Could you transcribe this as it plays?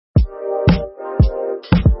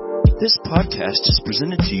This podcast is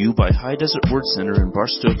presented to you by High Desert Word Center in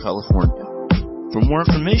Barstow, California. For more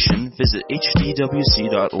information, visit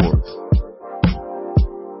hdwc.org.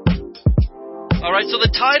 All right, so the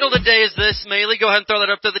title today is this. Maylee, go ahead and throw that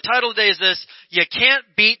up there. The title today is this: You Can't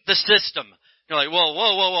Beat the System. You're like,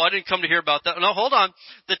 whoa, I didn't come to hear about that. No, hold on.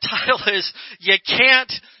 The title is You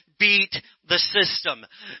Can't Beat the System.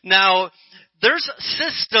 Now, there's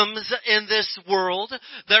systems in this world.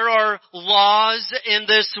 There are laws in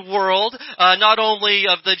this world, not only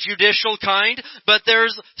of the judicial kind, but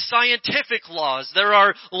there's scientific laws. There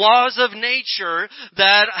are laws of nature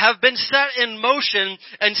that have been set in motion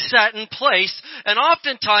and set in place. And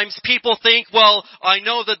oftentimes people think, well, I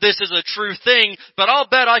know that this is a true thing, but I'll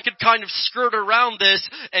bet I could kind of skirt around this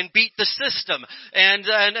and beat the system. And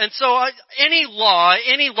so any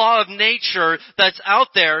law of nature that's out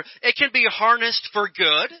there, it can be harnessed for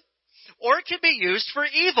good, or it can be used for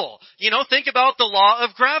evil. You know, think about the law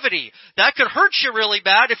of gravity. That could hurt you really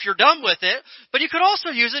bad if you're dumb with it, but you could also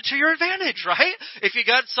use it to your advantage, right? If you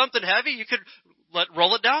got something heavy, you could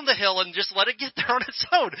roll it down the hill and just let it get there on its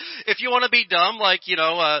own. If you want to be dumb, like,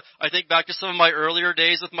 I think back to some of my earlier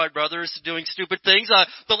days with my brothers doing stupid things.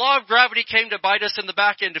 The law of gravity came to bite us in the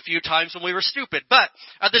back end a few times when we were stupid. But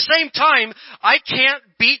at the same time, I can't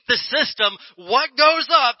beat the system. What goes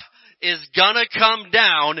up is gonna come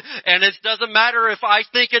down, and it doesn't matter if I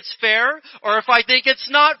think it's fair or if I think it's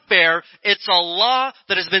not fair. It's a law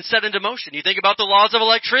that has been set into motion. You think about the laws of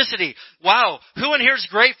electricity. Wow, who in here is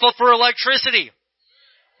grateful for electricity?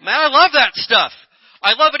 Man, I love that stuff.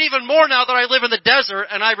 I love it even more now that I live in the desert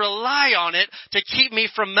and I rely on it to keep me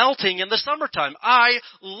from melting in the summertime. I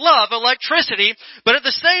love electricity, but at the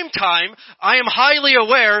same time, I am highly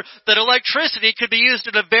aware that electricity could be used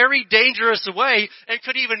in a very dangerous way and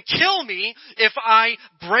could even kill me if I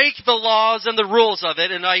break the laws and the rules of it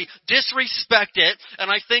and I disrespect it and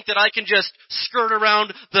I think that I can just skirt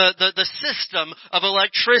around the system of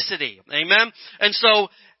electricity. Amen? And so,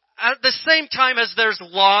 at the same time as there's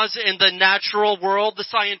laws in the natural world, the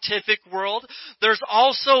scientific world, there's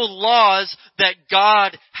also laws that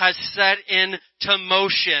God has set into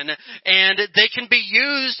motion, and they can be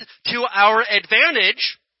used to our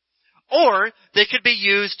advantage, or they could be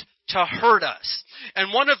used to hurt us.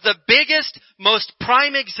 And one of the biggest, most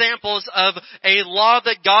prime examples of a law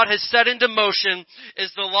that God has set into motion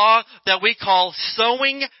is the law that we call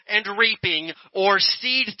sowing and reaping, or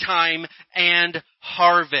seed time and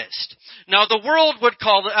harvest. Now the world would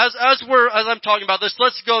call it, as I'm talking about this,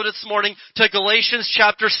 let's go this morning to Galatians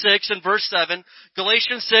chapter 6 and verse 7.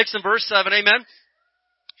 Galatians 6 and verse 7, amen?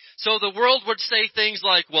 So the world would say things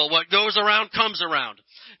like, well, what goes around comes around.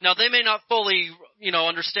 Now they may not fully,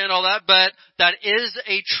 understand all that, but that is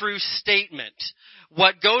a true statement.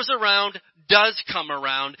 What goes around does come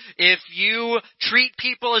around. If you treat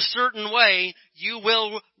people a certain way, you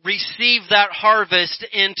will receive that harvest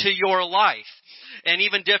into your life. And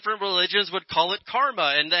even different religions would call it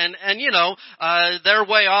karma. And they're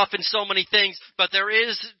way off in so many things, but there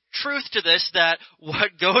is truth to this, that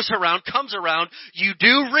what goes around comes around. You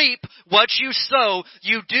do reap what you sow.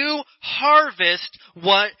 You do harvest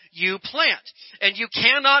what you plant. And you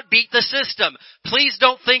cannot beat the system. Please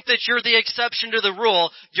don't think that you're the exception to the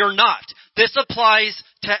rule. You're not. This applies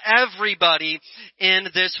to everybody in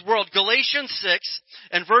this world. Galatians 6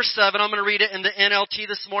 and verse 7, I'm going to read it in the NLT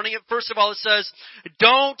this morning. First of all, it says,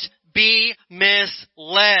 don't be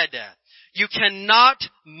misled. You cannot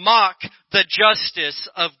mock the justice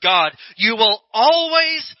of God. You will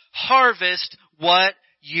always harvest what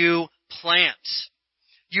you plant.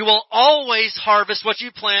 You will always harvest what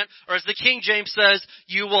you plant, or as the King James says,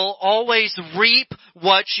 you will always reap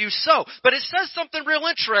what you sow. But it says something real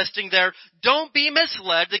interesting there. Don't be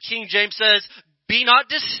misled. The King James says, be not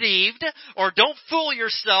deceived, or don't fool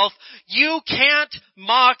yourself. You can't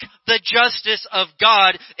mock the justice of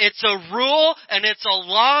God. It's a rule and it's a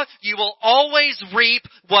law. You will always reap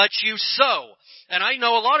what you sow. And I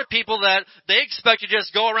know a lot of people that they expect to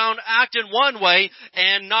just go around acting one way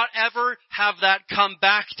and not ever have that come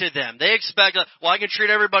back to them. They expect, well, I can treat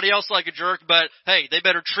everybody else like a jerk, but hey, they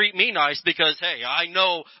better treat me nice because, hey, I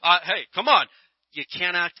know, hey, come on. You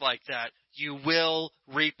can't act like that. You will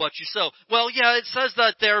reap what you sow. Well, yeah, it says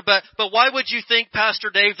that there, but why would you think, Pastor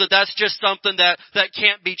Dave, that that's just something that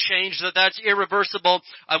can't be changed, that's irreversible?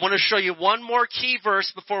 I want to show you one more key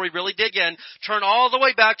verse before we really dig in. Turn all the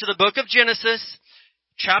way back to the book of Genesis,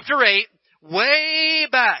 chapter 8, way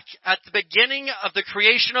back at the beginning of the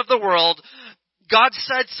creation of the world. God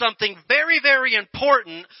said something very, very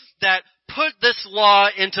important that put this law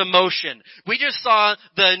into motion. We just saw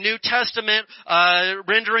the New Testament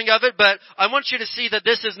rendering of it, but I want you to see that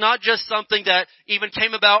this is not just something that even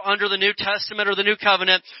came about under the New Testament or the New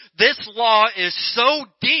Covenant. This law is so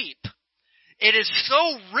deep, it is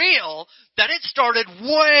so real, that it started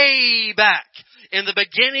way back in the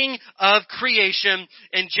beginning of creation.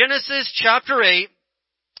 In Genesis chapter 8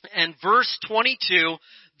 and verse 22,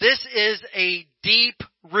 this is a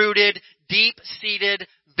deep-rooted, deep-seated,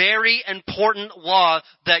 very important law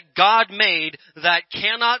that God made that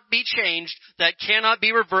cannot be changed, that cannot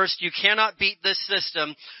be reversed. You cannot beat this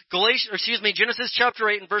system. Genesis chapter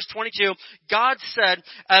 8 and verse 22, God said,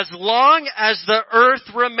 as long as the earth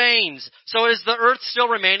remains. So is the earth still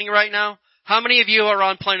remaining right now? How many of you are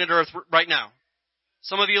on planet Earth right now?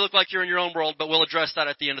 Some of you look like you're in your own world, but we'll address that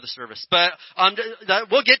at the end of the service. But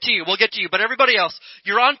we'll get to you. But everybody else,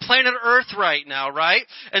 you're on planet Earth right now, right?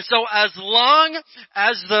 And so as long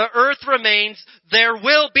as the earth remains, there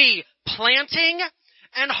will be planting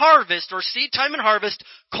and harvest, or seed time and harvest,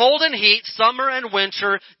 cold and heat, summer and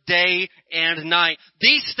winter, day and night.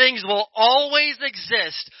 These things will always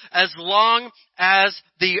exist as long as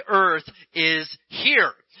the earth is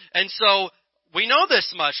here. And so we know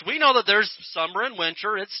this much. We know that there's summer and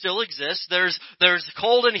winter. It still exists. There's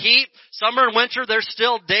cold and heat. Summer and winter, there's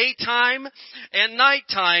still daytime and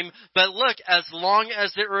nighttime. But look, as long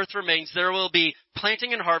as the earth remains, there will be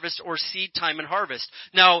planting and harvest, or seed time and harvest.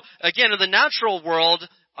 Now, again, in the natural world,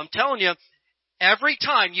 I'm telling you, every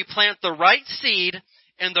time you plant the right seed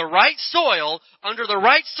in the right soil, under the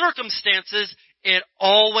right circumstances, it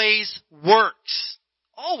always works.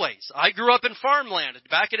 Always. I grew up in farmland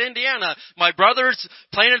back in Indiana. My brothers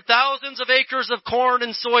planted thousands of acres of corn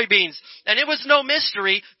and soybeans. And it was no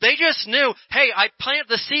mystery. They just knew, hey, I plant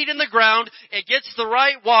the seed in the ground, it gets the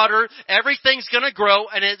right water, everything's going to grow,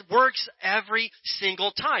 and it works every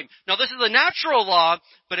single time. Now, this is a natural law,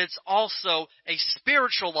 but it's also a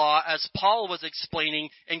spiritual law, as Paul was explaining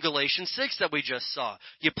in Galatians 6 that we just saw.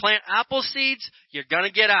 You plant apple seeds, you're going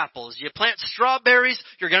to get apples. You plant strawberries,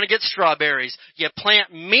 you're going to get strawberries. You plant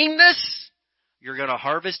meanness, you're going to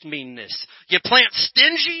harvest meanness. You plant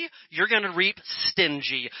stingy, you're going to reap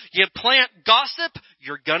stingy. You plant gossip,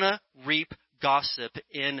 you're going to reap gossip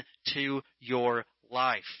into your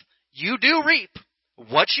life. You do reap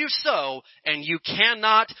what you sow, and you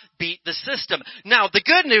cannot beat the system. Now, the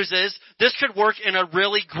good news is this could work in a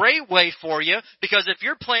really great way for you, because if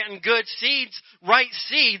you're planting good seeds, right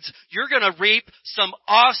seeds, you're going to reap some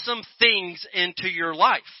awesome things into your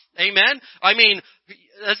life. Amen? I mean,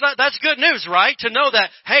 that's good news, right? To know that,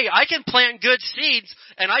 hey, I can plant good seeds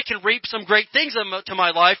and I can reap some great things to my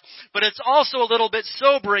life, but it's also a little bit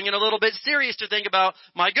sobering and a little bit serious to think about,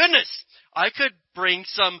 my goodness, I could bring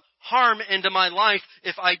some harm into my life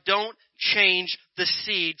if I don't change the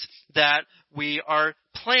seeds that we are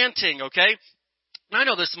planting, okay? I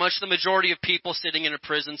know this much. The majority of people sitting in a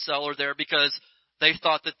prison cell are there because they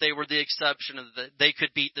thought that they were the exception and that they could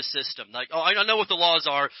beat the system. Like, oh, I know what the laws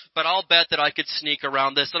are, but I'll bet that I could sneak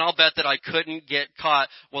around this, and I'll bet that I couldn't get caught.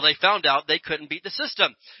 Well, they found out they couldn't beat the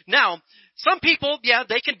system. Now, some people, yeah,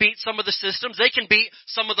 they can beat some of the systems. They can beat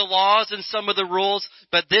some of the laws and some of the rules,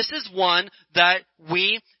 but this is one that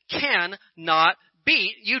we cannot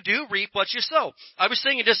beat. You do reap what you sow. I was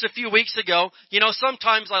thinking just a few weeks ago,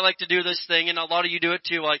 sometimes I like to do this thing, and a lot of you do it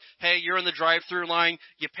too, like, hey, you're in the drive-through line,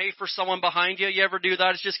 you pay for someone behind you. You ever do that?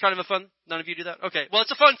 It's just kind of a fun, none of you do that? Okay, well,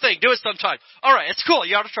 it's a fun thing. Do it sometime. All right, it's cool.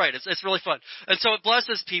 You ought to try it. It's really fun. And so it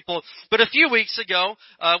blesses people. But a few weeks ago,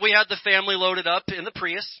 we had the family loaded up in the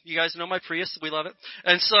Prius. You guys know my Prius. We love it.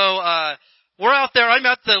 And so, we're out there. I'm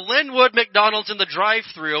at the Linwood McDonald's in the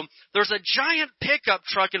drive-thru. There's a giant pickup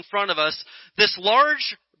truck in front of us. This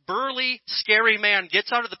large, burly, scary man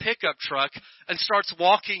gets out of the pickup truck and starts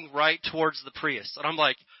walking right towards the Prius. And I'm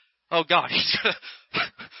like, oh God,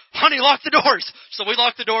 honey, lock the doors. So we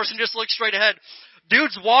lock the doors and just look straight ahead.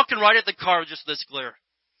 Dude's walking right at the car with just this glare.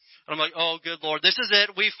 And I'm like, oh good Lord, this is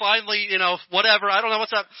it. We finally, whatever. I don't know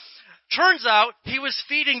what's up. Turns out he was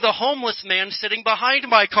feeding the homeless man sitting behind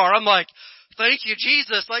my car. I'm like, thank you,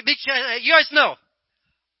 Jesus. Like, you guys know,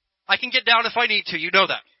 I can get down if I need to. You know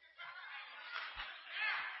that.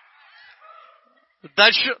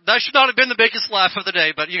 That should not have been the biggest laugh of the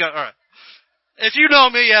day, but all right. If you know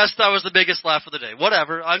me, yes, that was the biggest laugh of the day.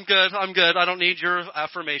 Whatever. I'm good. I don't need your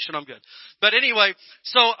affirmation. I'm good. But anyway,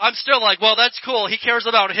 so I'm still like, well, that's cool. He cares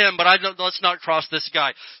about him, but let's not cross this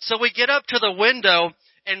guy. So we get up to the window,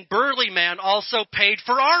 and burly man also paid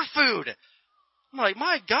for our food. I'm like,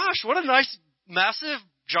 my gosh, what a nice, massive,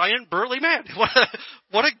 giant, burly man.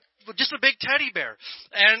 Just a big teddy bear.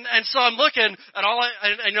 And so I'm looking, and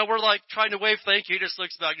I know we're like trying to wave thank you. He just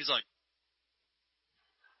looks back and he's like,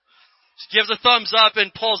 gives a thumbs up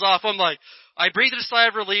and pulls off. I'm like, I breathed a sigh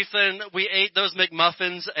of relief, and we ate those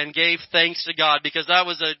McMuffins and gave thanks to God, because that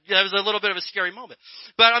was a little bit of a scary moment.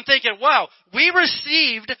 But I'm thinking, wow, we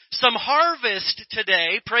received some harvest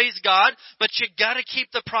today, praise God, but you gotta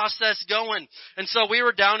keep the process going. And so we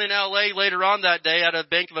were down in LA later on that day at a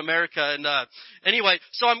Bank of America, and anyway,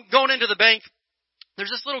 so I'm going into the bank. There's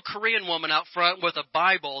this little Korean woman out front with a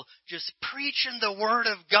Bible just preaching the Word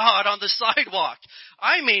of God on the sidewalk.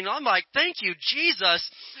 I mean, I'm like, thank you, Jesus.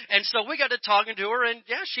 And so we got to talking to her, and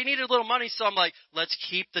yeah, she needed a little money, so I'm like, let's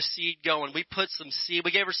keep the seed going. We put some seed.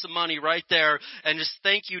 We gave her some money right there, and just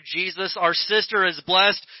thank you, Jesus. Our sister is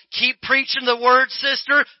blessed. Keep preaching the Word,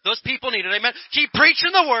 sister. Those people need it, amen? Keep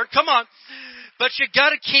preaching the Word. Come on. But you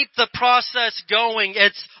gotta keep the process going.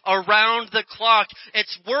 It's around the clock.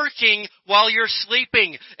 It's working while you're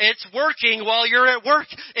sleeping. It's working while you're at work.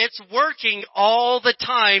 It's working all the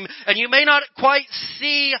time. And you may not quite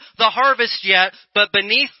see the harvest yet, but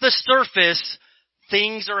beneath the surface,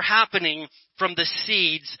 things are happening from the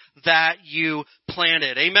seeds that you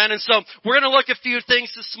planted. Amen. And so we're going to look at a few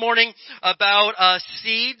things this morning about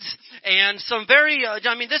seeds and some very,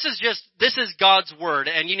 this is God's Word,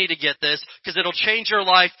 and you need to get this because it'll change your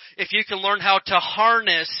life if you can learn how to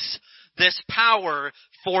harness this power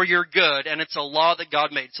for your good, and it's a law that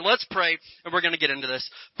God made. So let's pray, and we're going to get into this.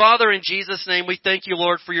 Father, in Jesus' name, we thank you,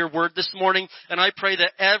 Lord, for your Word this morning, and I pray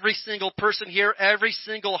that every single person here, every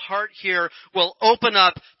single heart here will open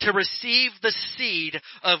up to receive the seed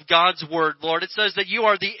of God's Word, Lord. It says that you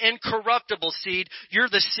are the incorruptible seed. You're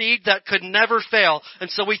the seed that could never fail, and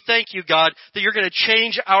so we thank you, God, that you're going to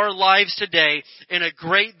change our lives today in a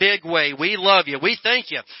great big way. We love you. We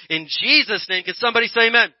thank you. In Jesus' name, can somebody say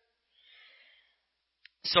amen?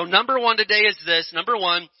 So number one today is this. Number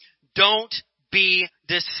one, don't be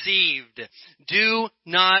deceived. Do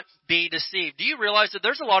not be deceived. Do you realize that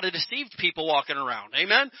there's a lot of deceived people walking around?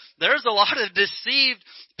 Amen? There's a lot of deceived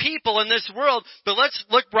people in this world. But let's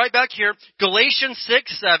look right back here. Galatians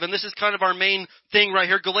 6:7. This is kind of our main thing right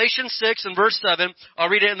here. Galatians 6 and verse 7. I'll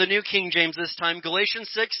read it in the New King James this time.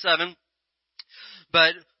 Galatians 6:7.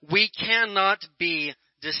 But we cannot be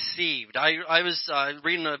deceived. I was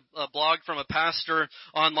reading a blog from a pastor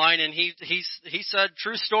online, and he said,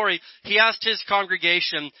 true story, he asked his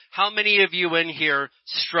congregation, how many of you in here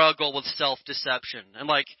struggle with self-deception? And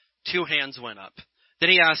like 2 hands went up.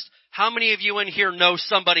 Then he asked, how many of you in here know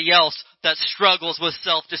somebody else that struggles with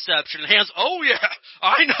self-deception? And hands, oh yeah,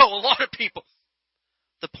 I know a lot of people.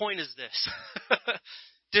 The point is this.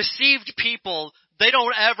 Deceived people, they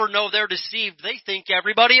don't ever know they're deceived. They think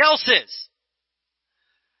everybody else is.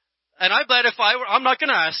 And I bet if I'm not going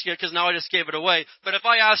to ask you because now I just gave it away, but if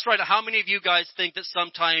I asked right now, how many of you guys think that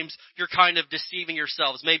sometimes you're kind of deceiving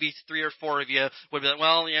yourselves? Maybe 3 or 4 of you would be like,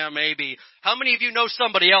 well, yeah, maybe. How many of you know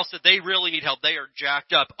somebody else that they really need help? They are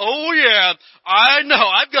jacked up. Oh yeah, I know.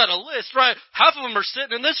 I've got a list, right? Half of them are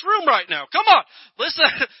sitting in this room right now. Come on, listen.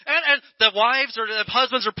 And the wives or the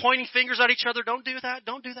husbands are pointing fingers at each other. Don't do that.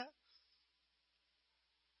 Don't do that.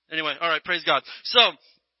 Anyway, all right, praise God. So,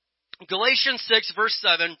 Galatians 6 verse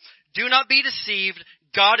 7, do not be deceived.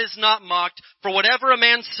 God is not mocked. For whatever a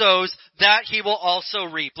man sows, that he will also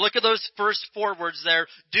reap. Look at those first 4 words there.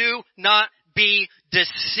 Do not be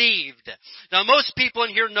deceived. Now, most people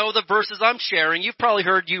in here know the verses I'm sharing. You've probably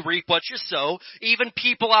heard you reap what you sow. Even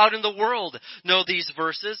people out in the world know these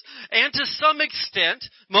verses. And to some extent,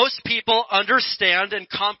 most people understand and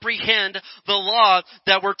comprehend the law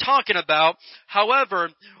that we're talking about.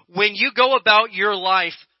 However, when you go about your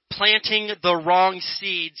life planting the wrong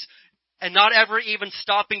seeds and not ever even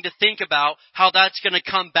stopping to think about how that's going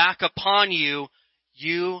to come back upon you,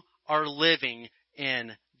 you are living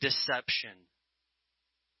in deception.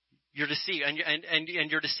 You're deceived, and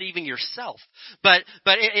you're deceiving yourself. But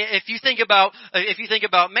if you think about,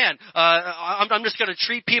 man, I'm just going to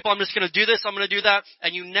treat people, I'm just going to do this, I'm going to do that,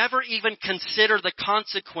 and you never even consider the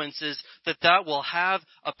consequences that will have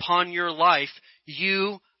upon your life,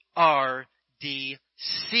 you are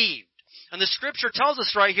deceived. And the scripture tells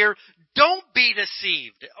us right here, don't be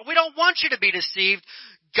deceived. We don't want you to be deceived.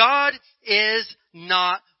 God is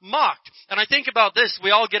not mocked. And I think about this,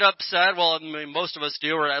 we all get upset, well, I mean, most of us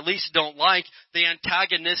do, or at least don't like the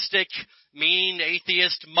antagonistic, mean,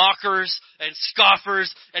 atheist mockers and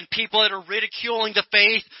scoffers and people that are ridiculing the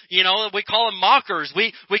faith. You know, we call them mockers.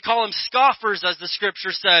 We call them scoffers, as the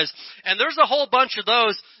scripture says. And there's a whole bunch of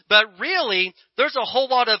those, but really, there's a whole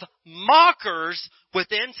lot of mockers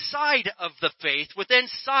within inside of the faith, within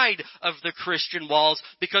inside of the Christian walls,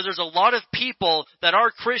 because there's a lot of people that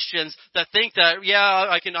are Christians that think that, yeah,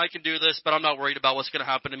 I can do this, but I'm not worried about what's going to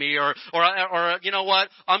happen to me, or you know what,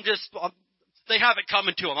 they have it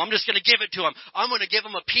coming to them. I'm just going to give it to them. I'm going to give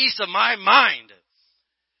them a piece of my mind.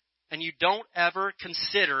 And you don't ever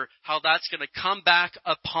consider how that's going to come back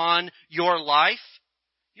upon your life,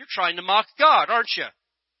 you're trying to mock God, aren't you?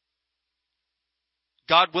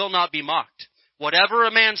 God will not be mocked. Whatever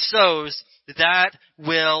a man sows, that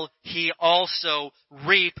will he also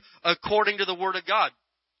reap according to the Word of God.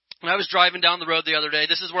 When I was driving down the road the other day,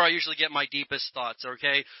 this is where I usually get my deepest thoughts,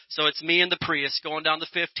 okay? So it's me and the Prius going down the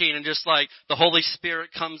 15, and just like the Holy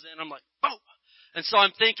Spirit comes in, I'm like, oh! And so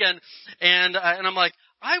I'm thinking, and I'm like,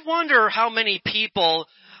 I wonder how many people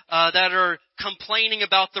that are complaining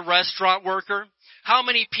about the restaurant worker, how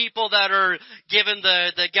many people that are giving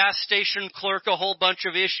the gas station clerk a whole bunch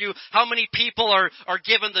of issue, how many people are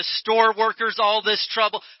giving the store workers all this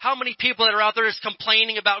trouble, how many people that are out there just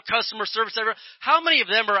complaining about customer service, how many of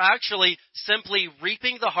them are actually simply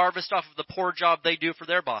reaping the harvest off of the poor job they do for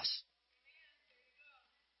their boss?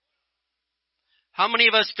 How many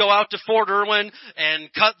of us go out to Fort Irwin and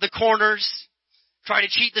cut the corners, try to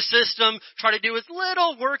cheat the system, try to do as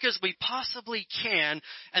little work as we possibly can,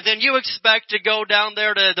 and then you expect to go down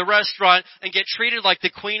there to the restaurant and get treated like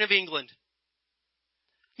the Queen of England?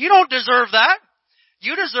 You don't deserve that.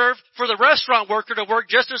 You deserve for the restaurant worker to work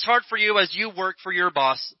just as hard for you as you work for your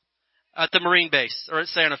boss at the Marine base or at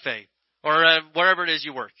Santa Fe or wherever it is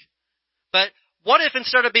you work. But what if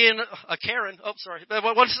instead of being a Karen,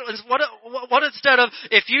 what instead of,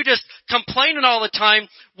 if you just complaining all the time,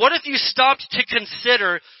 what if you stopped to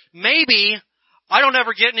consider, maybe I don't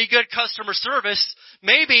ever get any good customer service.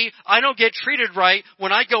 Maybe I don't get treated right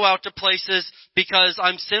when I go out to places because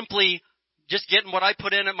I'm simply just getting what I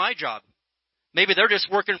put in at my job. Maybe they're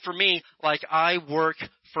just working for me like I work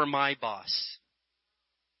for my boss.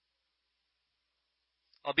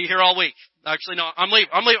 I'll be here all week. Actually, no, I'm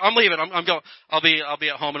leaving. I'm going. I'll be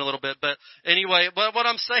at home in a little bit. But anyway, but what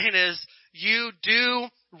I'm saying is, you do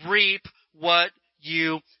reap what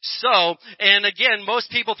you sow. And again,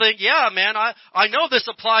 most people think, yeah, man, I know this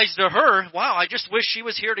applies to her. Wow, I just wish she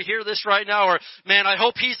was here to hear this right now. Or, man, I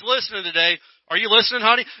hope he's listening today. Are you listening,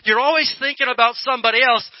 honey? You're always thinking about somebody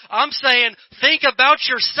else. I'm saying, think about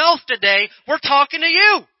yourself today. We're talking to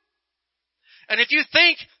you. And if you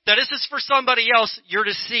think that this is for somebody else, you're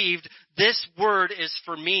deceived. This word is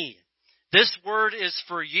for me. This word is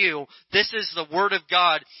for you. This is the Word of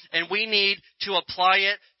God, and we need to apply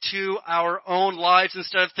it to our own lives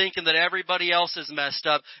instead of thinking that everybody else is messed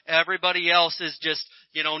up. Everybody else is just,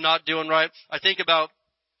 not doing right. I think about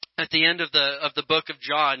at the end of the book of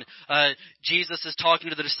John, Jesus is talking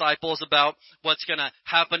to the disciples about what's going to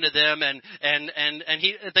happen to them, and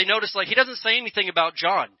they notice he doesn't say anything about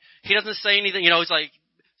John. He doesn't say anything. He's like,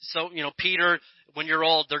 so Peter, when you're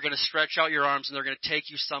old, they're going to stretch out your arms and they're going to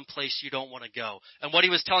take you someplace you don't want to go. And what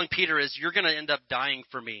he was telling Peter is, you're going to end up dying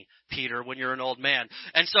for me, Peter, when you're an old man.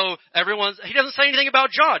 And so he doesn't say anything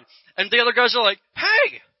about John. And the other guys are like,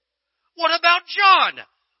 hey, what about John?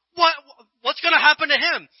 What's going to happen to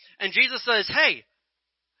him? And Jesus says, hey,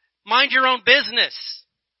 mind your own business.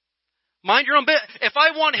 Mind your own business. If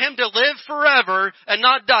I want him to live forever and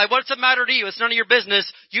not die, what's it matter to you? It's none of your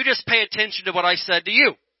business. You just pay attention to what I said to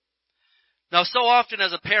you. Now, so often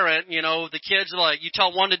as a parent, the kids are like, you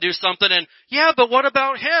tell one to do something and, yeah, but what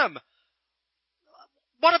about him?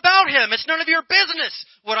 What about him? It's none of your business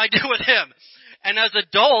what I do with him. And as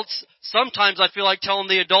adults, sometimes I feel like telling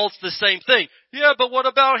the adults the same thing. Yeah, but what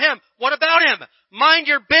about him? What about him? Mind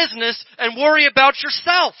your business and worry about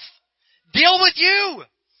yourself. Deal with you.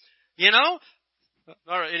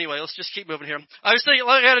 All right, anyway, let's just keep moving here. I was thinking,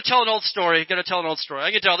 I got to tell an old story. I can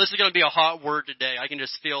tell this is going to be a hot word today. I can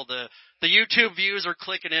just feel the YouTube views are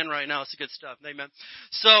clicking in right now. It's good stuff. Amen.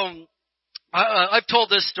 So, I've told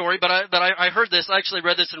this story, but I heard this. I actually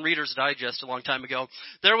read this in Reader's Digest a long time ago.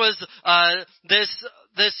 There was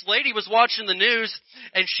this lady was watching the news,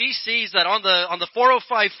 and she sees that on the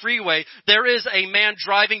 405 freeway there is a man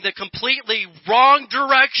driving the completely wrong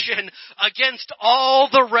direction against all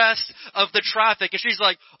the rest of the traffic. And she's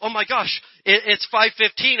like, "Oh my gosh, it's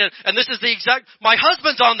 5:15, and this is the exact. My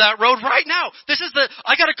husband's on that road right now.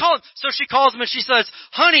 I got to call him." So she calls him and she says,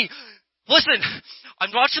 "Honey, listen,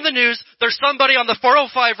 I'm watching the news. There's somebody on the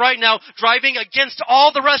 405 right now driving against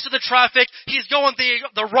all the rest of the traffic. He's going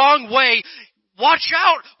the wrong way. Watch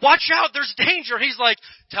out, there's danger." He's like,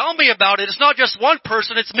 "Tell me about it. It's not just one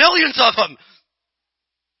person, it's millions of them."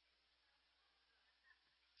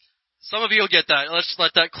 Some of you will get that. Let's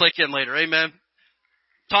let that click in later. Amen.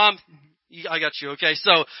 Tom, I got you. Okay,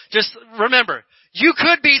 so just remember, you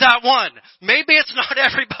could be that one. Maybe it's not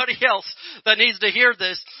everybody else that needs to hear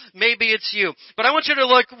this. Maybe it's you. But I want you to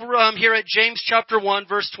look here at James chapter 1,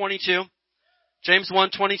 verse 22. James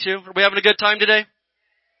 1:22. Are we having a good time today?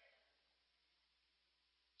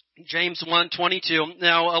 James 1:22.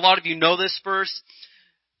 Now, a lot of you know this verse,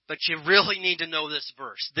 but you really need to know this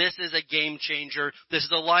verse. This is a game changer. This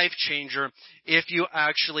is a life changer if you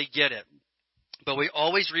actually get it. But we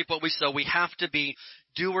always reap what we sow. We have to be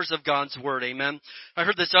doers of God's word. Amen. I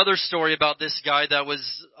heard this other story about this guy that was,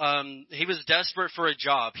 he was desperate for a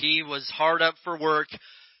job. He was hard up for work,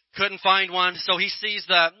 couldn't find one. So he sees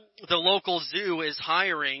that the local zoo is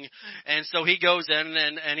hiring. And so he goes in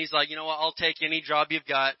and he's like, you know what? I'll take any job you've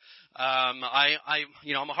got. I'm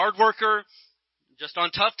a hard worker. Just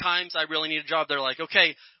on tough times, I really need a job. They're like,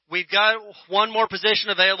 okay, we've got one more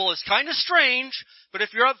position available. It's kind of strange, but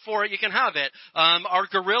if you're up for it, you can have it. Our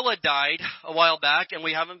gorilla died a while back, and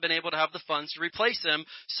we haven't been able to have the funds to replace him.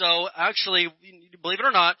 So actually, believe it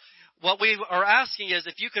or not, what we are asking is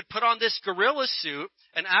if you could put on this gorilla suit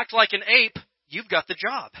and act like an ape, you've got the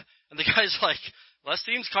job. And the guy's like, well, that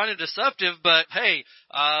seems kind of deceptive, but hey,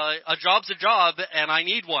 a job's a job, and I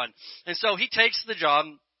need one. And so he takes the job.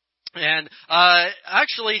 And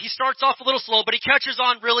actually, he starts off a little slow, but he catches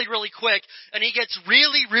on really, really quick, and he gets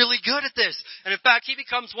really, really good at this. And in fact, he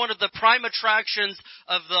becomes one of the prime attractions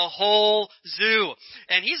of the whole zoo.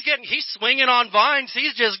 And he's swinging on vines.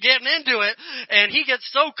 He's just getting into it, and he gets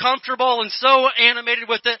so comfortable and so animated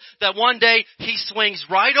with it that one day he swings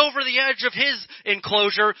right over the edge of his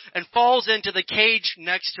enclosure and falls into the cage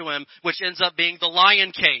next to him, which ends up being the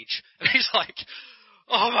lion cage. And he's like,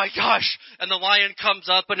 oh my gosh. And the lion comes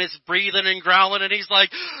up and is breathing and growling and he's like,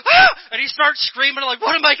 ah! And he starts screaming like,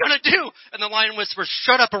 what am I going to do? And the lion whispers,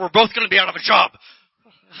 shut up or we're both going to be out of a job.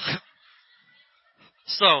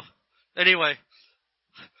 So, anyway,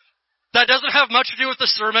 that doesn't have much to do with the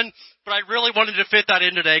sermon, but I really wanted to fit that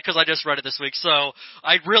in today because I just read it this week. So,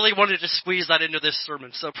 I really wanted to squeeze that into this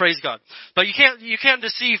sermon. So, praise God. But you can't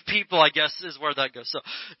deceive people, I guess, is where that goes. So,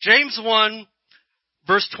 James 1,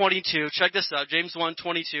 Verse 22, check this out, James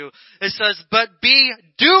 1:22. It says, but be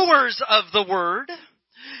doers of the word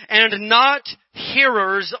and not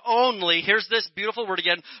hearers only. Here's this beautiful word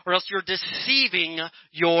again, or else you're deceiving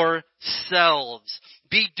yourselves.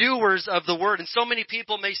 Be doers of the word. And so many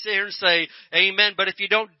people may sit here and say, amen, but if you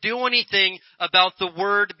don't do anything about the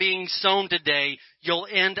word being sown today, you'll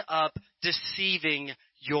end up deceiving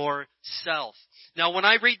yourself. Now, when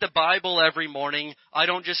I read the Bible every morning, I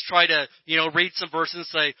don't just try to, read some verses and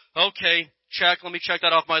say, okay, let me check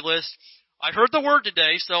that off my list. I heard the word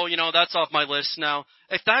today, so, that's off my list now.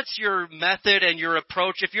 If that's your method and your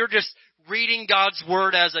approach, if you're just reading God's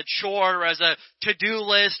word as a chore, as a to-do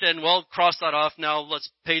list, and, cross that off now,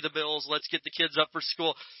 let's pay the bills, let's get the kids up for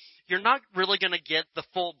school, you're not really going to get the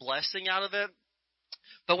full blessing out of it.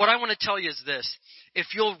 But what I want to tell you is this. If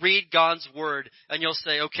you'll read God's word and you'll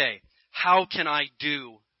say, okay, how can I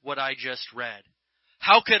do what I just read?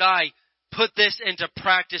 How could I put this into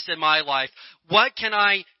practice in my life? What can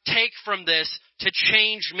I take from this to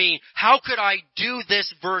change me? How could I do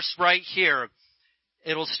this verse right here?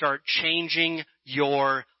 It'll start changing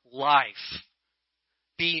your life.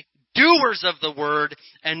 Be doers of the word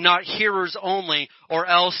and not hearers only, or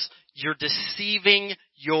else you're deceiving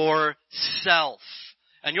yourself.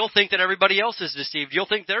 And you'll think that everybody else is deceived. You'll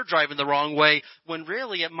think they're driving the wrong way when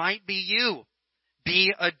really it might be you.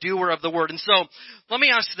 Be a doer of the word. And so, let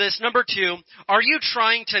me ask this. Number 2, are you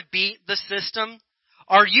trying to beat the system?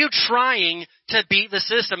 Are you trying to beat the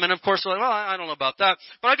system? And of course, I don't know about that.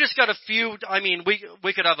 But I just got a few,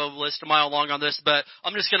 we could have a list a mile long on this, but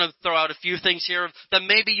I'm just going to throw out a few things here that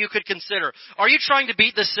maybe you could consider. Are you trying to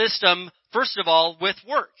beat the system, first of all, with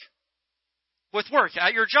work? With work,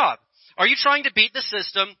 at your job. Are you trying to beat the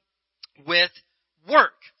system with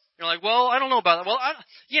work? You're like, I don't know about that.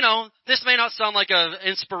 Well, this may not sound like an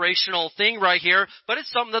inspirational thing right here, but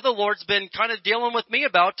it's something that the Lord's been kind of dealing with me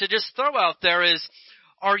about to just throw out there is,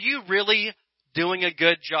 are you really doing a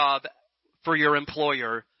good job for your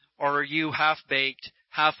employer, or are you half-baked,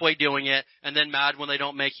 halfway doing it, and then mad when they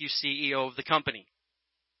don't make you CEO of the company?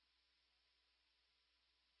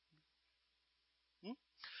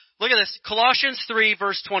 Look at this. Colossians 3,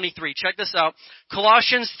 verse 23. Check this out.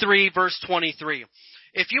 Colossians 3, verse 23.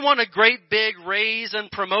 If you want a great big raise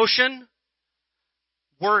and promotion,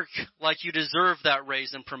 work like you deserve that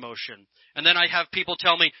raise and promotion. And then I have people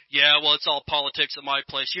tell me, it's all politics at my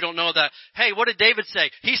place. You don't know that. Hey, what did David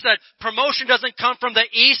say? He said, promotion doesn't come from the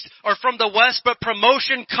east or from the west, but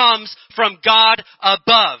promotion comes from God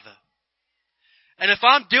above. And if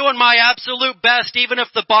I'm doing my absolute best, even if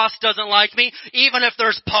the boss doesn't like me, even if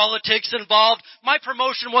there's politics involved, my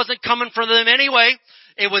promotion wasn't coming from them anyway.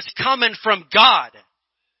 It was coming from God.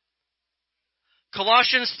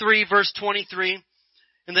 Colossians 3, verse 23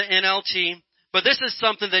 in the NLT But this is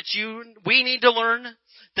something that we need to learn,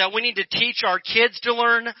 that we need to teach our kids to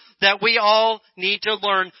learn, that we all need to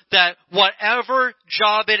learn, that whatever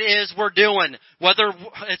job it is we're doing, whether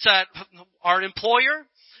it's at our employer,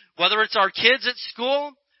 whether it's our kids at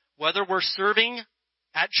school, whether we're serving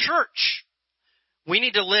at church, we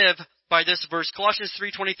need to live by this verse, Colossians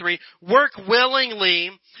 3:23, work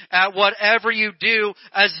willingly at whatever you do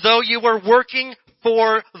as though you were working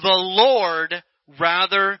for the Lord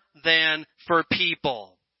rather than for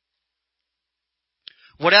people.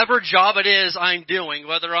 Whatever job it is I'm doing,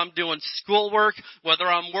 whether I'm doing schoolwork, whether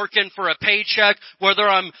I'm working for a paycheck, whether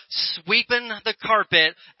I'm sweeping the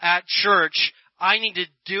carpet at church, I need to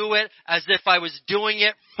do it as if I was doing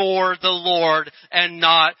it for the Lord and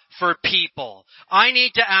not for people. I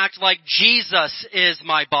need to act like Jesus is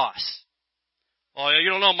my boss. Oh, you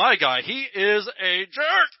don't know my guy. He is a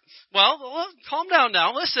jerk. Well, calm down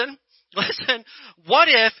now. Listen. What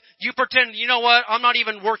if you pretend, you know what, I'm not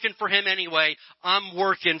even working for him anyway. I'm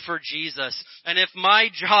working for Jesus. And if my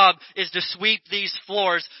job is to sweep these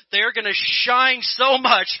floors, they're going to shine so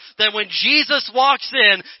much that when Jesus walks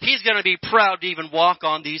in, he's going to be proud to even walk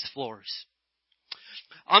on these floors.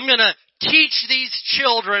 I'm going to teach these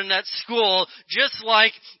children at school just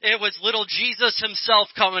like it was little Jesus himself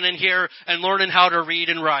coming in here and learning how to read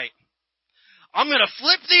and write. I'm going to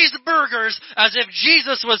flip these burgers as if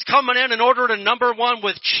Jesus was coming in and ordered a number one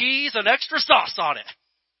with cheese and extra sauce on it.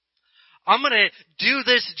 I'm going to do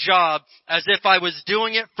this job as if I was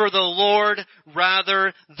doing it for the Lord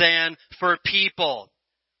rather than for people.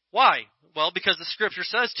 Why? Well, because the scripture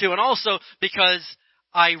says to, and also because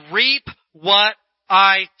I reap what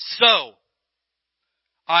I sow.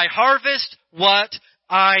 I harvest what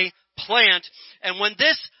I plant. And when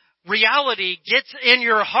this reality gets in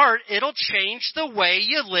your heart, it'll change the way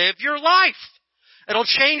you live your life. It'll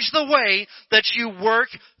change the way that you work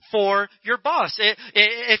for your boss.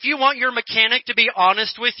 If you want your mechanic to be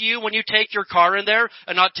honest with you when you take your car in there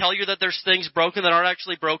and not tell you that there's things broken that aren't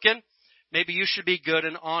actually broken, maybe you should be good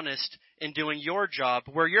and honest in doing your job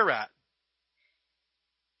where you're at.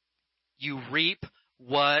 You reap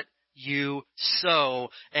what you sow.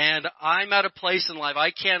 And I'm at a place in life,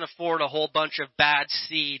 I can't afford a whole bunch of bad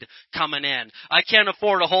seed coming in. I can't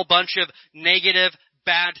afford a whole bunch of negative,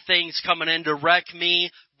 bad things coming in to wreck me,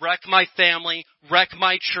 wreck my family, wreck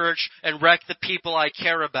my church, and wreck the people I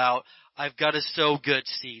care about. I've got to sow good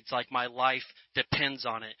seeds like my life depends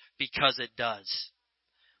on it, because it does.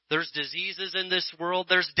 There's diseases in this world.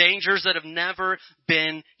 There's dangers that have never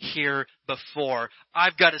been here before.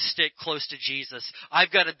 I've got to stick close to Jesus.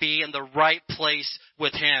 I've got to be in the right place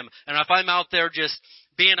with Him. And if I'm out there just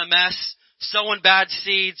being a mess, sowing bad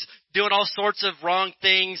seeds, doing all sorts of wrong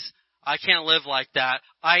things, I can't live like that.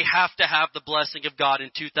 I have to have the blessing of God in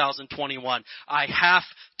 2021. I have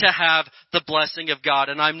to have the blessing of God,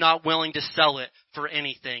 and I'm not willing to sell it for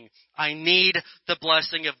anything. I need the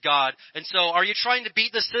blessing of God. And so, are you trying to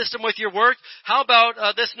beat the system with your work? How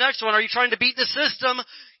about this next one? Are you trying to beat the system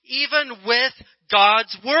even with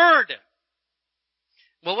God's Word?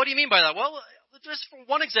 Well, what do you mean by that? Well, just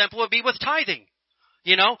one example would be with tithing.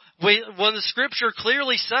 You know, when the scripture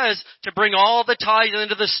clearly says to bring all the tithe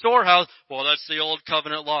into the storehouse, well, that's the old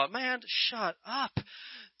covenant law. Man, shut up.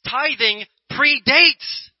 Tithing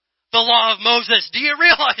predates the law of Moses. Do you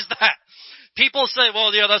realize that? People say,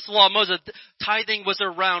 well, yeah, that's the law of Moses. Tithing was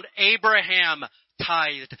around. Abraham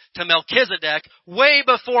tithed to Melchizedek way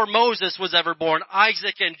before Moses was ever born.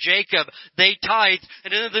 Isaac and Jacob, they tithed.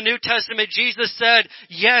 And in the New Testament, Jesus said,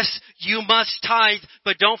 yes, you must tithe,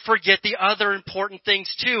 but don't forget the other important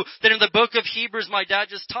things too. Then in the book of Hebrews, my dad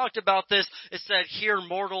just talked about this. It said, here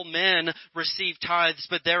mortal men receive tithes,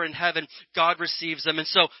 but there in heaven, God receives them. And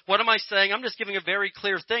so, what am I saying? I'm just giving a very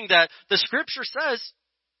clear thing that the scripture says,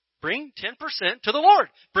 bring 10% to the Lord.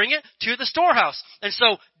 Bring it to the storehouse. And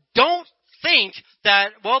so, don't think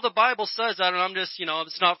that, well, the Bible says that, and I'm just,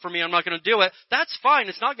 it's not for me, I'm not going to do it. That's fine.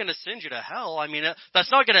 It's not going to send you to hell. I mean,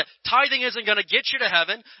 tithing isn't going to get you to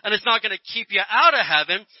heaven, and it's not going to keep you out of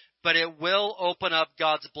heaven, but it will open up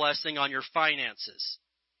God's blessing on your finances.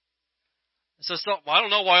 So I don't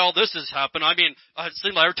know why all this has happened. I mean, it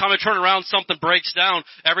seems like every time I turn around, something breaks down.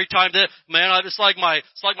 Every time it's like my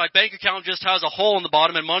bank account just has a hole in the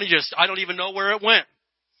bottom, and money I don't even know where it went.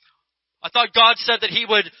 I thought God said that He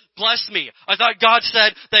would bless me. I thought God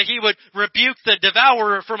said that He would rebuke the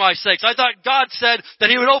devourer for my sakes. I thought God said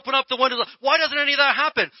that He would open up the windows. Why doesn't any of that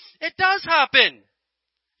happen? It does happen.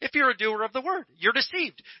 If you're a doer of the word, you're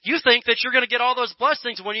deceived. You think that you're going to get all those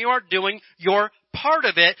blessings when you aren't doing your part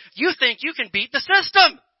of it. You think you can beat the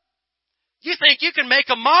system. You think you can make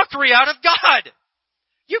a mockery out of God.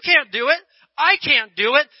 You can't do it. I can't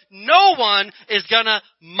do it. No one is gonna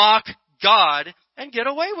mock God and get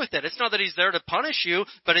away with it. It's not that He's there to punish you,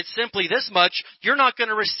 but it's simply this much. You're not going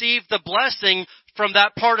to receive the blessing from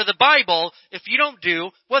that part of the Bible if you don't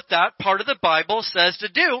do what that part of the Bible says to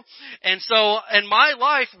do. And so in my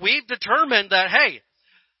life, we've determined that, hey,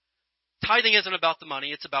 tithing isn't about the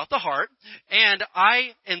money, it's about the heart. And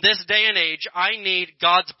in this day and age, I need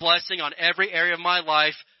God's blessing on every area of my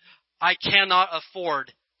life. I cannot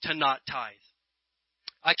afford to not tithe.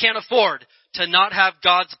 I can't afford to not have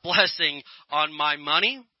God's blessing on my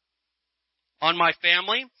money, on my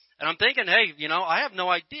family. And I'm thinking, hey, I have no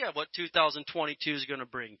idea what 2022 is going to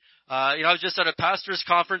bring. I was just at a pastor's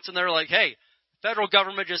conference and they're like, hey, federal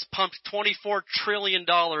government just pumped $24 trillion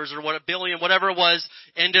or what, a billion, whatever it was,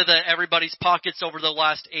 into everybody's pockets over the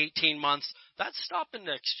last 18 months. That's stopping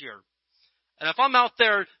next year. And if I'm out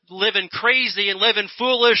there living crazy and living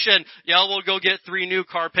foolish and, we'll go get 3 new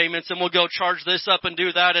car payments and we'll go charge this up and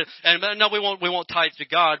do that. And no, we won't tithe to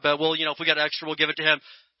God, but if we got extra, we'll give it to Him.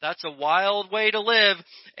 That's a wild way to live,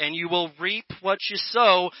 and you will reap what you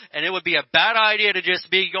sow, and it would be a bad idea to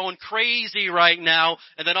just be going crazy right now,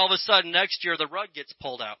 and then all of a sudden next year the rug gets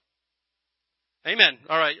pulled out. Amen.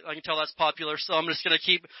 All right, I can tell that's popular, so I'm just going to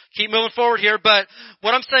keep moving forward here. But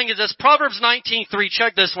what I'm saying is this, Proverbs 19:3,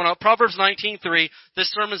 check this one out. Proverbs 19:3, this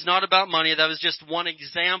sermon's not about money. That was just one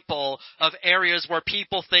example of areas where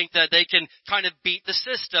people think that they can kind of beat the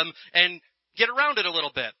system and get around it a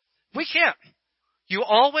little bit. We can't. You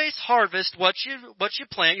always harvest what you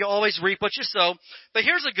plant. You always reap what you sow. But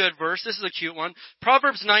here's a good verse. This is a cute one.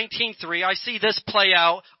 Proverbs 19:3. I see this play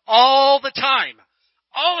out all the time.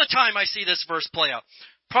 All the time I see this verse play out.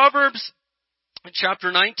 Proverbs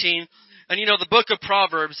chapter 19. And the book of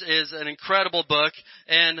Proverbs is an incredible book.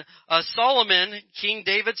 And Solomon, King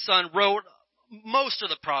David's son, wrote most of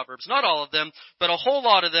the Proverbs, not all of them, but a whole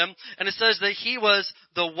lot of them. And it says that he was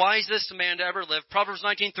the wisest man to ever live. Proverbs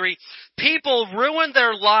 19:3. People ruin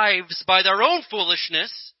their lives by their own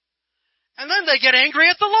foolishness, and then they get angry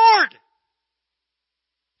at the Lord.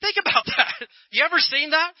 Think about that. You ever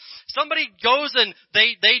seen that? Somebody goes and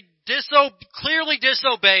they clearly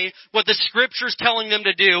disobey what the Scripture's telling them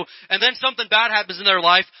to do, and then something bad happens in their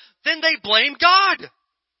life, then they blame God.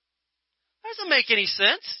 That doesn't make any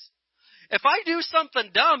sense. If I do something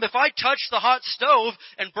dumb, if I touch the hot stove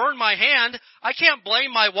and burn my hand, I can't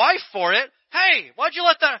blame my wife for it. Hey, why'd you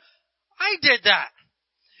let that? I did that.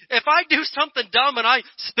 If I do something dumb and I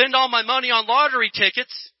spend all my money on lottery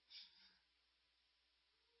tickets,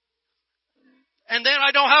 and then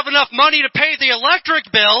I don't have enough money to pay the electric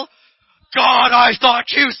bill, God, I thought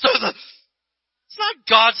you so it's not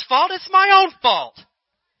God's fault, it's my own fault.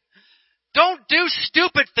 Don't do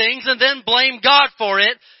stupid things and then blame God for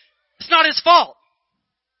it. It's not His fault.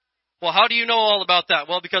 Well, how do you know all about that?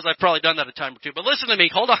 Well, because I've probably done that a time or two. But listen to me.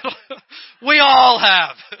 Hold on. We all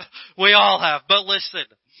have. We all have. But listen.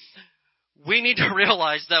 We need to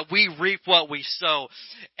realize that we reap what we sow.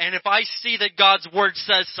 And if I see that God's Word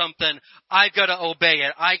says something, I've got to obey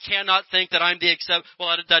it. I cannot think that I'm the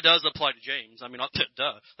well, that does apply to James. I mean,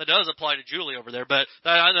 duh. That does apply to Julie over there, but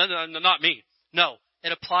not me. No.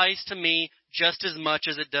 It applies to me just as much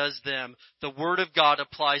as it does them. The Word of God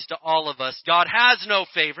applies to all of us. God has no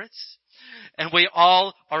favorites, and we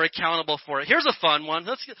all are accountable for it. Here's a fun one.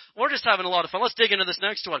 We're just having a lot of fun. Let's dig into this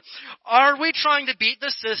next one. Are we trying to beat the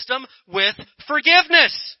system with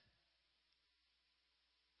forgiveness?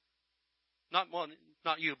 Not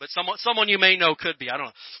you, but someone you may know could be. I don't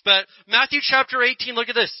know. But Matthew chapter 18, look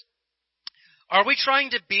at this. Are we trying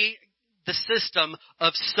to beat the system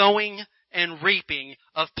of sowing and reaping,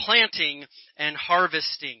 of planting and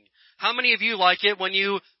harvesting? How many of you like it when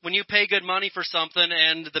you pay good money for something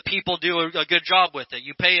and the people do a good job with it?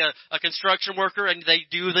 You pay a construction worker and they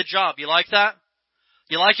do the job. You like that?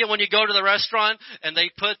 You like it when you go to the restaurant and they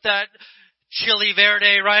put that chili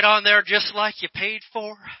verde right on there just like you paid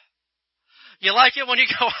for? You like it when you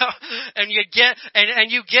go out and you get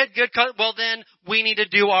good, well then we need to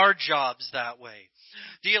do our jobs that way.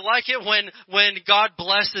 Do you like it when God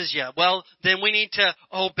blesses you? Well, then we need to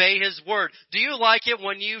obey His Word. Do you like it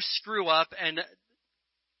when you screw up and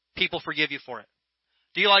people forgive you for it?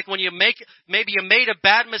 Do you like when maybe you made a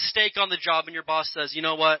bad mistake on the job and your boss says, you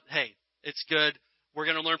know what? Hey, it's good. We're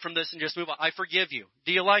going to learn from this and just move on. I forgive you.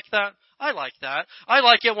 Do you like that? I like that. I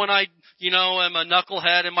like it when I, am a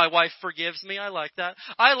knucklehead and my wife forgives me. I like that.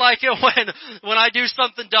 I like it when I do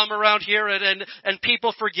something dumb around here and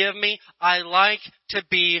people forgive me. I like to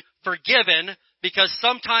be forgiven because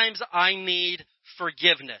sometimes I need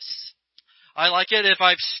forgiveness. I like it if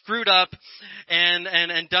I've screwed up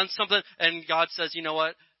and done something and God says, you know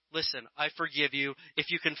what? listen, I forgive you.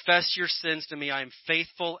 If you confess your sins to me, I am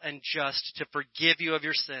faithful and just to forgive you of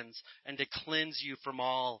your sins and to cleanse you from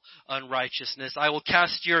all unrighteousness. I will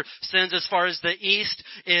cast your sins as far as the east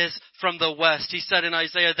is from the west. He said in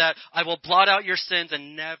Isaiah that I will blot out your sins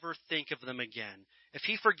and never think of them again. If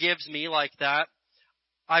he forgives me like that,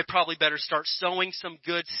 I probably better start sowing some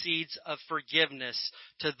good seeds of forgiveness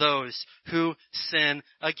to those who sin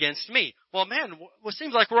against me. Well, man, it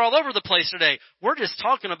seems like we're all over the place today. We're just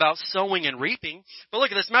talking about sowing and reaping. But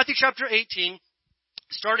look at this, Matthew chapter 18.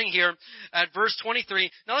 Starting here at verse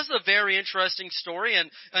 23. Now this is a very interesting story,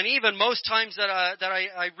 and even most times that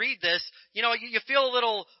I read this, you feel a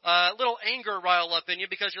little anger rile up in you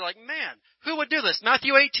because you're like, man, who would do this?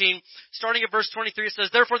 Matthew 18, starting at verse 23, it says,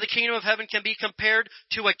 "Therefore the kingdom of heaven can be compared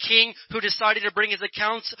to a king who decided to bring his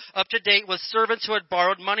accounts up to date with servants who had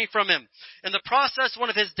borrowed money from him. In the process, one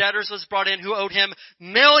of his debtors was brought in who owed him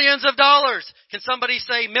millions of dollars." Can somebody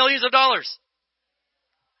say millions of dollars?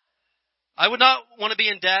 I would not want to be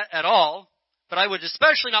in debt at all, but I would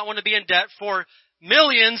especially not want to be in debt for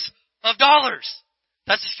millions of dollars.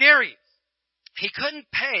 That's scary. He couldn't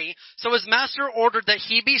pay, so his master ordered that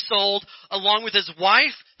he be sold along with his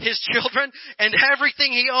wife, his children, and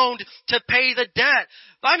everything he owned to pay the debt.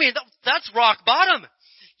 I mean, that's rock bottom.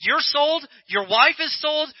 You're sold, your wife is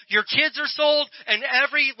sold, your kids are sold, and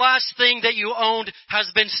every last thing that you owned has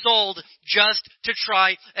been sold just to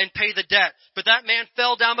try and pay the debt. But that man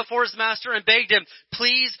fell down before his master and begged him,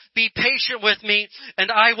 "Please be patient with me,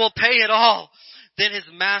 and I will pay it all." Then his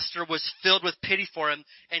master was filled with pity for him,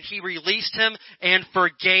 and he released him and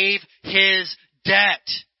forgave his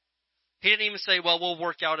debt. He didn't even say, well, we'll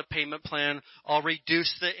work out a payment plan. I'll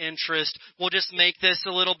reduce the interest. We'll just make this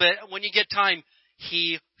a little bit. When you get time,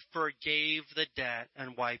 he forgave the debt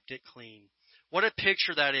and wiped it clean. What a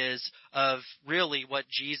picture that is of really what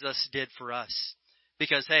Jesus did for us.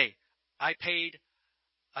 Because, hey, I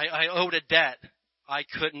owed a debt I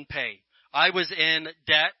couldn't pay. I was in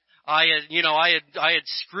debt. I had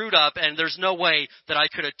screwed up, and there's no way that I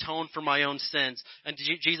could atone for my own sins. And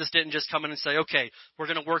Jesus didn't just come in and say, okay, we're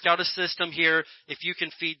going to work out a system here. If you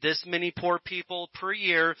can feed this many poor people per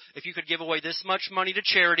year, if you could give away this much money to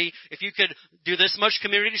charity, if you could do this much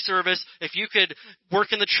community service, if you could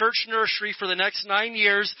work in the church nursery for the next 9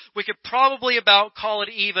 years, we could probably about call it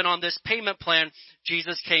even on this payment plan.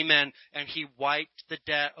 Jesus came in and he wiped the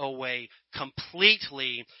debt away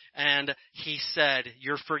completely, and he said,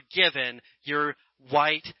 "You're forgiven. You're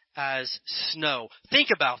white as snow." Think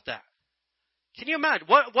about that. Can you imagine?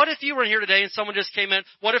 What if you were here today and someone just came in?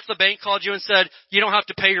 What if the bank called you and said, "You don't have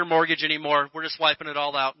to pay your mortgage anymore. We're just wiping it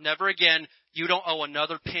all out. Never again. You don't owe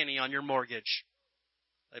another penny on your mortgage."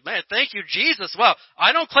 Man, thank you, Jesus. Wow.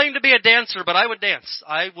 I don't claim to be a dancer, but I would dance.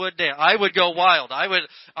 I would go wild.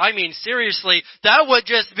 Seriously,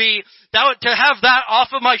 to have that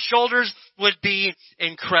off of my shoulders would be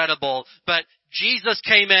incredible. But Jesus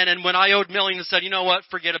came in, and when I owed millions, and said, "You know what?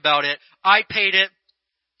 Forget about it. I paid it.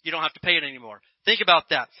 You don't have to pay it anymore." Think about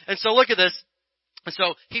that. And so look at this. And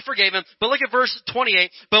so he forgave him. But look at verse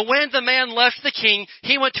 28. "But when the man left the king,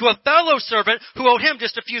 he went to a fellow servant who owed him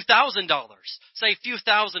just a few $1,000s. Say, few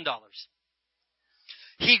 $1,000s.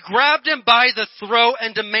 He grabbed him by the throat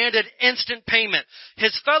and demanded instant payment.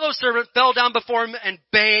 His fellow servant fell down before him and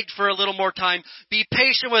begged for a little more time. "Be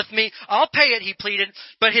patient with me. I'll pay it," he pleaded.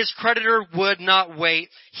 But his creditor would not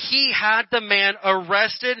wait. He had the man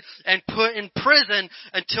arrested and put in prison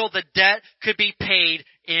until the debt could be paid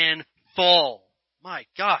in full. My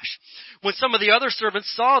gosh. When some of the other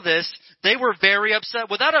servants saw this, they were very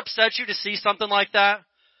upset. Would that upset you to see something like that?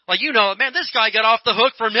 Like, man, this guy got off the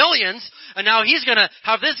hook for millions, and now he's going to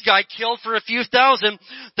have this guy killed for a few thousand.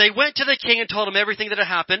 They went to the king and told him everything that had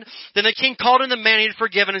happened. Then the king called in the man he had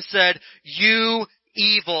forgiven and said, "You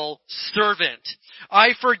evil servant,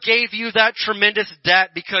 I forgave you that tremendous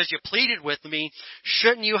debt because you pleaded with me.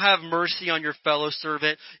 Shouldn't you have mercy on your fellow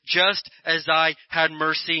servant just as I had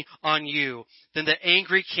mercy on you?" Then the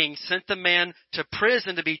angry king sent the man to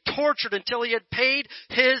prison to be tortured until he had paid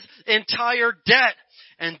his entire debt.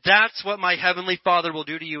 And that's what my heavenly Father will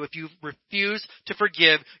do to you if you refuse to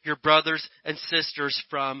forgive your brothers and sisters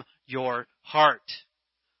from your heart.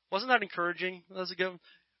 Wasn't that encouraging? That was a good one.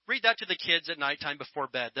 Read that to the kids at nighttime before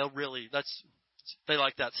bed. They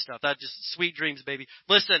like that stuff. That just sweet dreams, baby.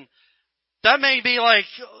 Listen, that may be like,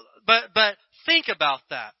 but think about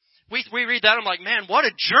that. We read that, I'm like, man, what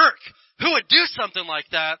a jerk. Who would do something like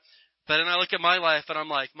that? But then I look at my life and I'm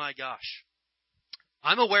like, my gosh.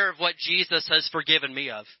 I'm aware of what Jesus has forgiven me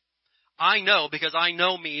of. I know because I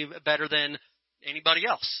know me better than anybody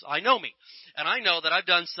else. I know me. And I know that I've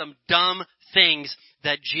done some dumb things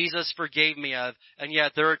that Jesus forgave me of, and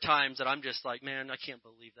yet there are times that I'm just like, man, I can't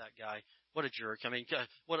believe that guy. What a jerk. I mean,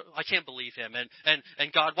 I can't believe him.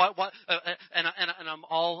 And God, what, and I'm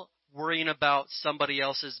all worrying about somebody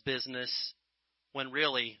else's business when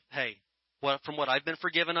really, hey, from what I've been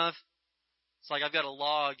forgiven of, it's like I've got a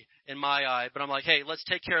log in my eye, but I'm like, hey, let's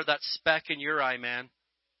take care of that speck in your eye, man.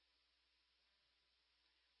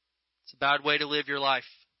 It's a bad way to live your life.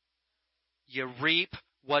 You reap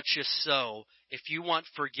what you sow. If you want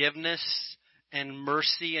forgiveness and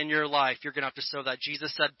mercy in your life, you're going to have to sow that.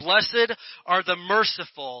 Jesus said, blessed are the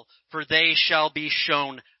merciful, for they shall be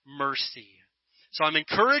shown mercy. So I'm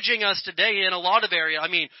encouraging us today in a lot of areas. I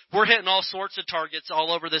mean, we're hitting all sorts of targets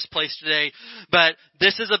all over this place today, but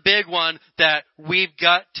this is a big one that we've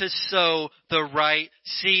got to sow the right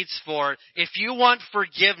seeds for. If you want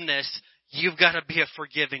forgiveness, you've got to be a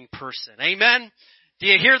forgiving person. Amen? Do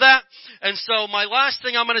you hear that? And so my last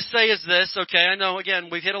thing I'm going to say is this, okay? I know, again,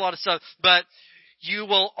 we've hit a lot of stuff, but you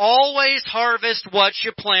will always harvest what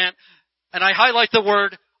you plant. And I highlight the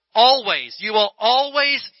word always. You will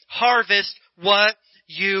always harvest what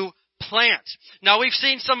you plant. Now, we've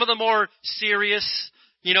seen some of the more serious,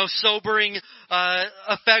 sobering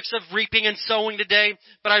effects of reaping and sowing today,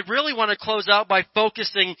 but I really want to close out by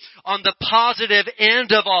focusing on the positive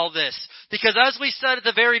end of all this. Because as we said at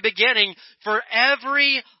the very beginning, for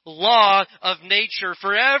every law of nature,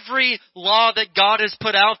 for every law that God has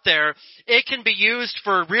put out there, it can be used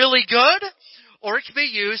for really good, or it can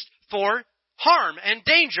be used for harm and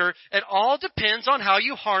danger. It all depends on how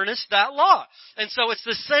you harness that law. And so it's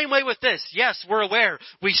the same way with this. Yes, we're aware.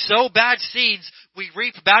 We sow bad seeds. We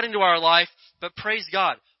reap bad into our life. But praise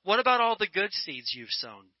God. What about all the good seeds you've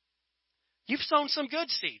sown? You've sown some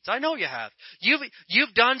good seeds. I know you have.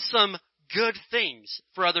 You've done some good things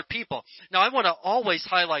for other people. Now, I want to always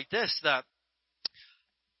highlight this, that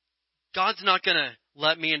God's not going to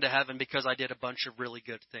let me into heaven because I did a bunch of really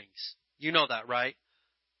good things. You know that, right?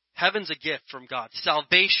 Heaven's a gift from God.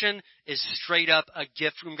 Salvation is straight up a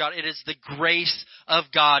gift from God. It is the grace of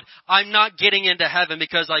God. I'm not getting into heaven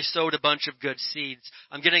because I sowed a bunch of good seeds.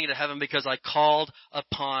 I'm getting into heaven because I called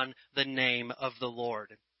upon the name of the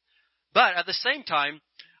Lord. But at the same time,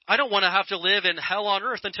 I don't want to have to live in hell on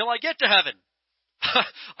earth until I get to heaven.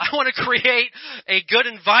 I want to create a good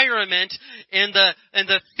environment in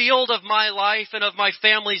the field of my life and of my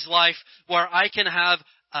family's life where I can have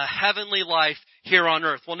a heavenly life here on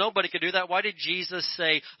earth. Well, nobody could do that. Why did Jesus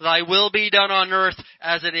say, thy will be done on earth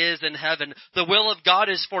as it is in heaven? The will of God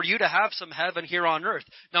is for you to have some heaven here on earth.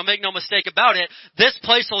 Now, make no mistake about it, this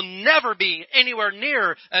place will never be anywhere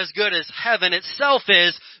near as good as heaven itself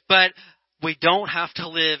is, but we don't have to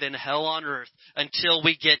live in hell on earth until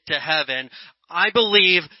we get to heaven. I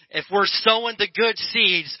believe if we're sowing the good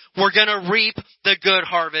seeds, we're going to reap the good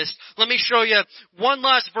harvest. Let me show you one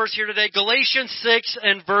last verse here today, Galatians 6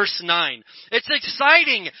 and verse 9. It's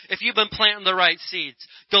exciting if you've been planting the right seeds.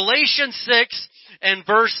 Galatians 6 and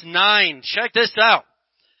verse 9. Check this out.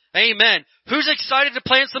 Amen. Who's excited to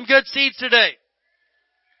plant some good seeds today?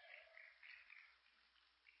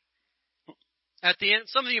 At the end,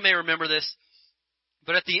 some of you may remember this,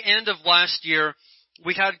 but at the end of last year,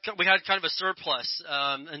 we had kind of a surplus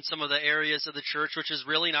in some of the areas of the church, which is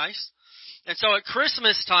really nice. And so at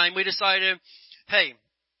Christmas time, we decided, hey,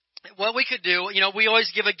 what we could do, we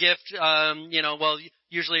always give a gift,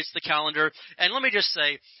 usually it's the calendar. And let me just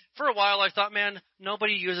say, for a while I thought, man,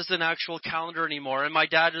 nobody uses an actual calendar anymore. And my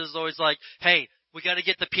dad was always like, hey, we got to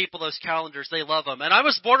get the people those calendars. They love them. And I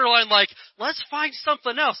was borderline like, let's find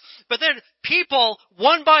something else. But then people,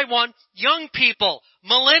 one by one, young people,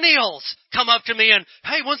 millennials come up to me and,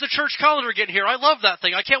 hey, when's the church calendar getting here? I love that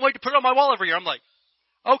thing. I can't wait to put it on my wall every year. I'm like,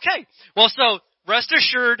 okay. Well, so rest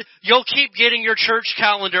assured, you'll keep getting your church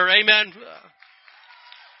calendar. Amen.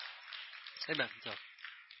 Amen.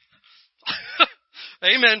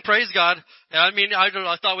 Amen. Praise God. And I mean, I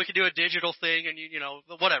thought we could do a digital thing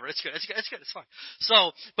and, whatever. It's good. It's good. It's fine.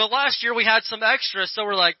 So, but last year we had some extras. So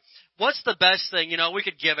we're like, what's the best thing? We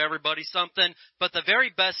could give everybody something, but the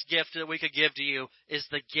very best gift that we could give to you is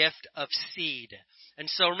the gift of seed. And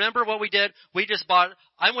so remember what we did?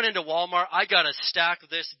 I went into Walmart. I got a stack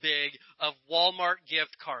this big of Walmart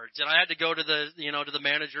gift cards. And I had to go to the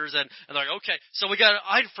managers and they're like, okay. So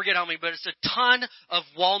I forget how many, but it's a ton of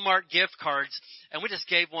Walmart gift cards. And we just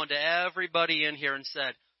gave one to everybody in here and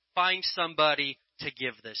said, find somebody to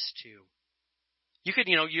give this to. You could,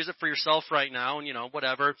 use it for yourself right now and,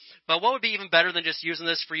 whatever. But what would be even better than just using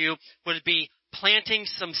this for you would be planting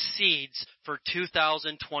some seeds for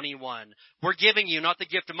 2021. We're giving you not the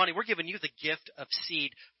gift of money. We're giving you the gift of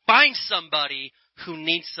seed. find somebody who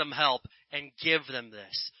needs some help and give them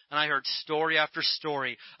this. And I heard story after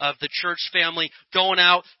story of the church family going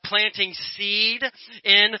out, planting seed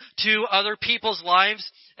into other people's lives.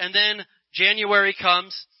 And then January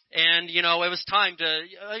comes, and, it was time to,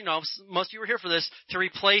 most of you were here for this, to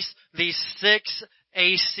replace these 6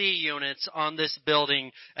 AC units on this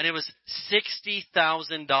building. And it was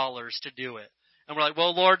 $60,000 to do it. And we're like,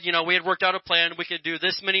 well, Lord, we had worked out a plan. We could do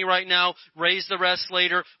this many right now, raise the rest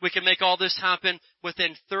later. We can make all this happen.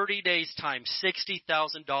 Within 30 days' time,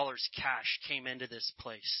 $60,000 cash came into this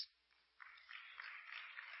place.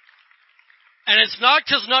 And it's not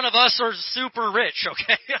because none of us are super rich,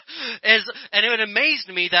 okay? And it amazed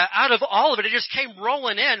me that out of all of it, it just came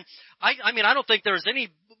rolling in. I mean, I don't think there was any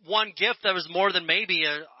one gift that was more than maybe,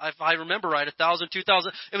 if I remember right, 1,000,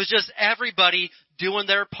 2,000. It was just everybody doing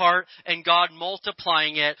their part and God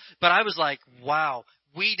multiplying it. But I was like, wow,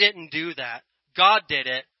 we didn't do that. God did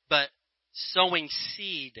it, but sowing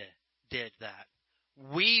seed did that.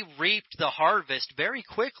 We reaped the harvest very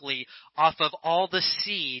quickly off of all the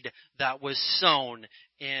seed that was sown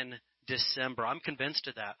in December. I'm convinced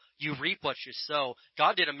of that. You reap what you sow.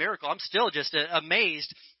 God did a miracle. I'm still just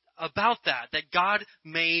amazed about that God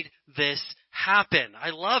made this happen.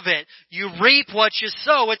 I love it. You reap what you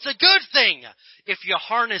sow. It's a good thing if you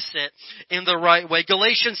harness it in the right way.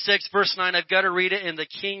 Galatians 6 verse 9, I've got to read it in the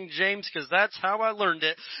King James because that's how I learned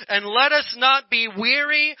it. And let us not be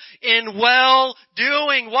weary in well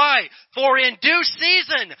doing. Why? For in due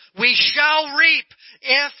season we shall reap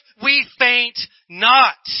if we faint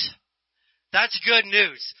not. That's good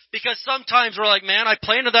news. Because sometimes we're like, man, I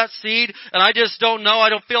planted that seed and I just don't know. I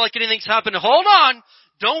don't feel like anything's happened. Hold on.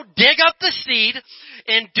 Don't dig up the seed.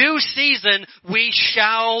 In due season, we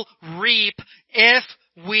shall reap if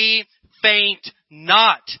we faint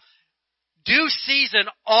not. Due season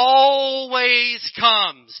always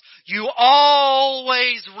comes. You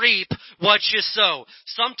always reap what you sow.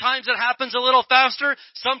 Sometimes it happens a little faster.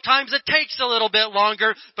 Sometimes it takes a little bit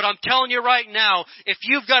longer. But I'm telling you right now, if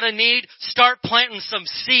you've got a need, start planting some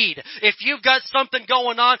seed. If you've got something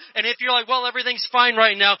going on, and if you're like, well, everything's fine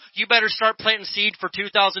right now, you better start planting seed for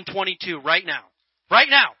 2022 right now. Right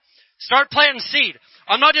now. Start planting seed.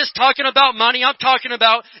 I'm not just talking about money. I'm talking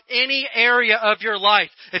about any area of your life.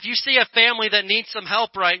 If you see a family that needs some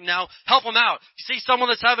help right now, help them out. If you see someone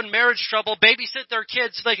that's having marriage trouble, babysit their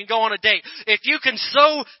kids so they can go on a date. If you can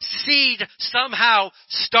sow seed somehow,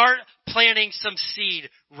 start planting some seed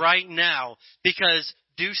right now. Because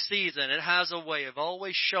due season, it has a way of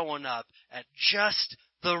always showing up at just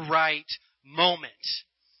the right moment.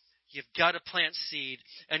 You've got to plant seed,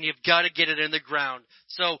 and you've got to get it in the ground.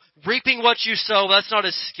 So reaping what you sow, that's not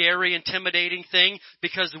a scary, intimidating thing,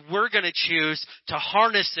 because we're going to choose to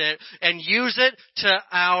harness it and use it to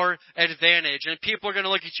our advantage. And people are going to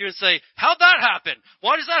look at you and say, how'd that happen?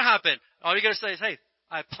 Why does that happen? All you got to say is, hey,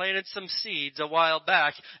 I planted some seeds a while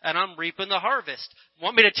back, and I'm reaping the harvest.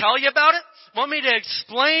 Want me to tell you about it? Want me to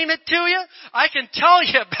explain it to you? I can tell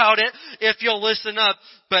you about it if you'll listen up.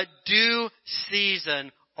 But due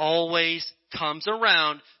season always comes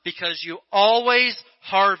around, because you always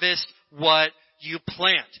harvest what you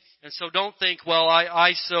plant. And so don't think, well,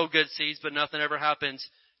 I sow good seeds, but nothing ever happens.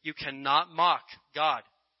 You cannot mock God.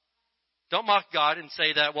 Don't mock God and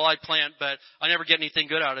say that, well, I plant, but I never get anything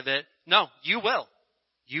good out of it. No, you will.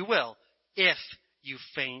 You will, if you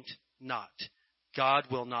faint not. God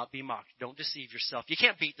will not be mocked. Don't deceive yourself. You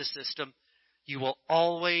can't beat the system. You will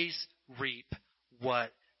always reap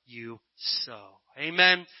what you sow.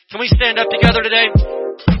 Amen. Can we stand up together today?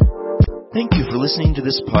 Thank you for listening to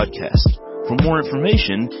this podcast. For more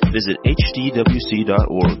information, visit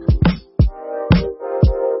hdwc.org.